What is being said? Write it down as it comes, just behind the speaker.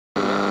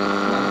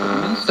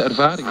eerste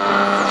ervaring.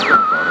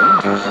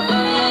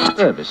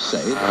 Service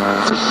say.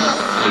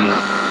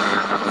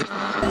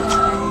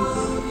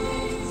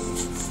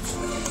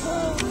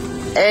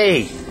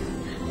 Hey,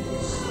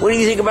 what do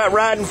you think about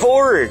riding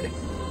forward?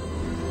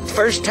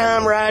 First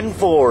time riding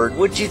forward.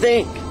 What you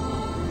think?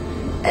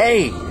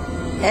 Hey,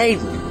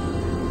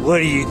 what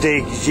do you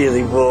think,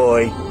 silly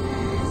boy?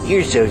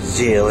 You're so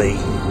silly.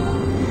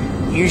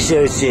 You're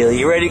so silly.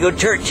 You ready to go to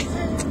church?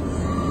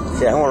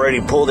 See, I'm ready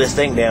to pull this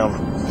thing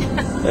down.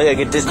 I gotta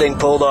get this thing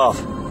pulled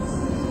off.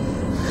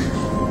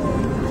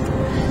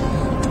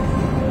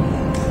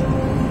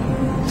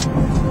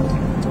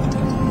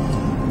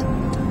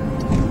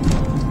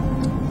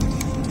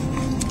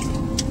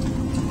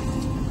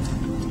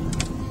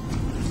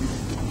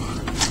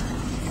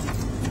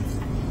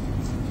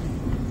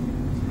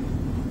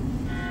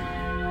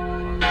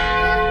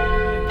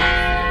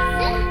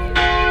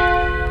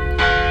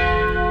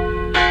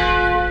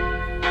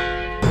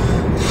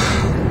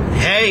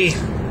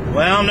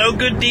 Well, no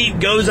good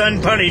deed goes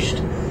unpunished.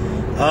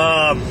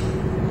 The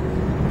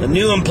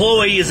new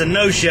employee is a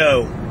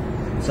no-show.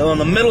 So in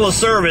the middle of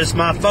service,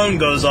 my phone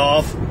goes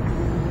off.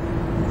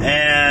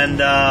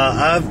 And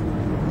I've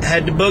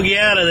had to boogie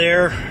out of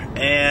there.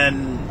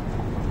 And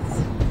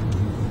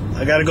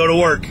I got to go to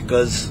work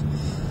because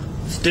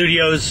the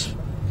studios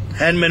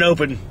hadn't been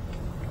open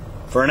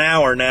for an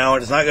hour now.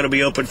 And it's not going to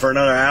be open for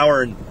another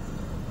hour and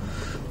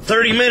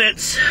 30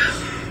 minutes.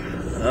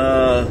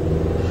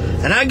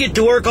 And I get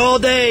to work all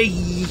day.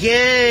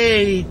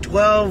 Yay!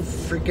 12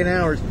 freaking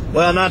hours.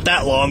 Well, not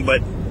that long,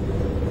 but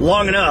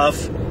long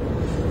enough.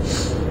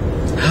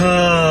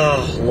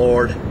 Oh,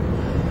 Lord.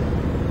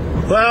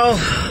 Well,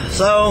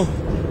 so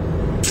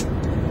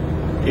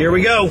here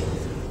we go.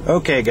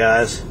 Okay,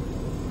 guys.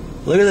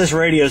 Look at this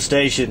radio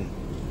station.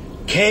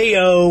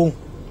 K-O-M-A.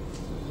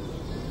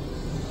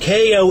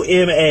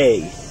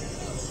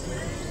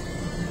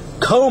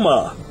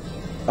 Coma.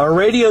 Our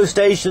radio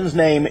station's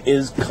name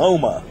is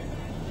Coma.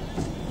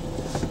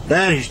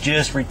 That is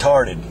just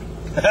retarded.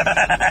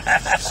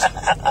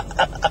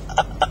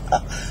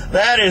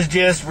 That is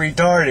just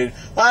retarded.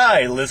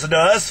 Hi, listen to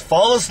us,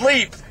 fall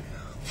asleep.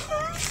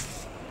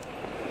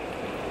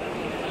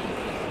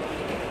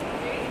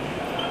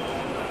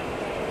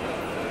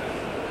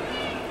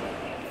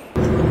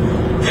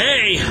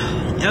 Hey,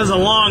 it was a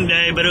long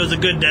day, but it was a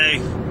good day.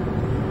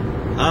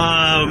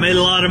 Made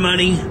a lot of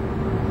money,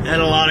 had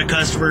a lot of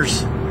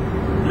customers.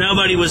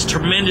 Nobody was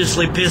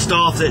tremendously pissed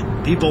off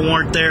that people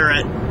weren't there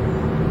at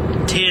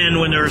 10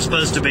 when they were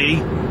supposed to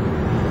be.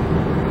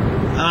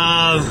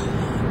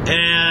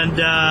 And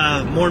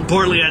more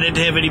importantly, I didn't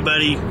have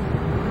anybody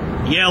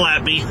yell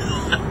at me.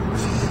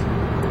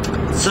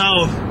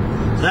 So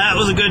that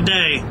was a good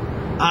day.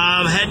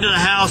 I'm heading to the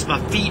house. My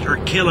feet are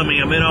killing me.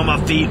 I've been on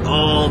my feet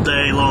all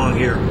day long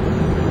here.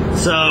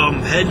 So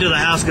I'm heading to the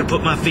house, gonna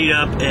put my feet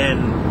up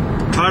and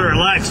try to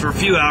relax for a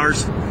few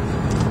hours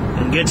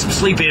and get some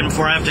sleep in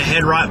before I have to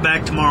head right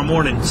back tomorrow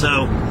morning.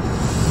 So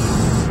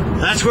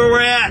that's where we're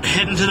at,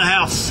 heading to the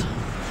house.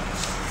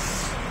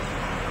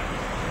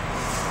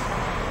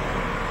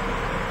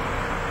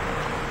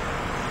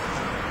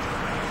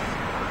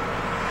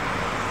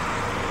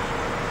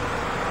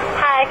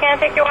 Hi, can I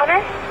take your order?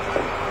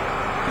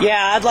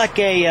 Yeah, I'd like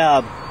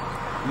a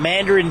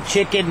Mandarin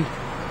chicken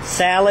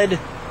salad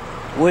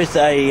with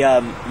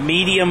a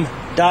medium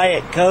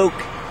Diet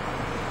Coke.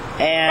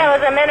 And that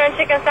was a Mandarin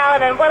chicken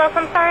salad and what else,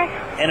 I'm sorry?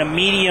 And a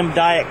medium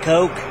Diet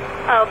Coke.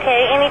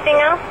 Okay, anything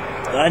else?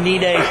 I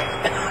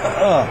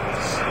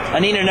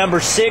need a number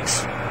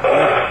 6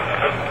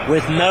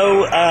 with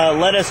no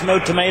lettuce, no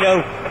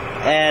tomato,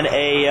 and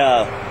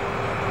a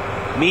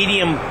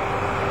medium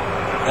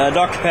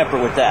Dr. Pepper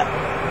with that.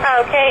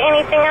 Okay,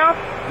 anything else?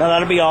 No,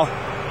 that'll be all.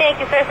 Thank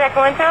you, sir.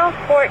 Sacramento,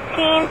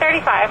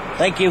 1435.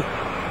 Thank you.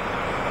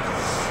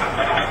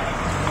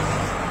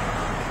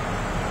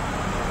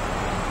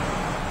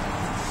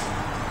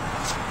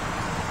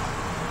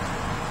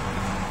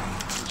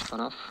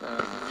 Vanaf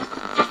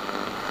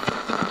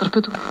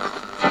Tarpedo.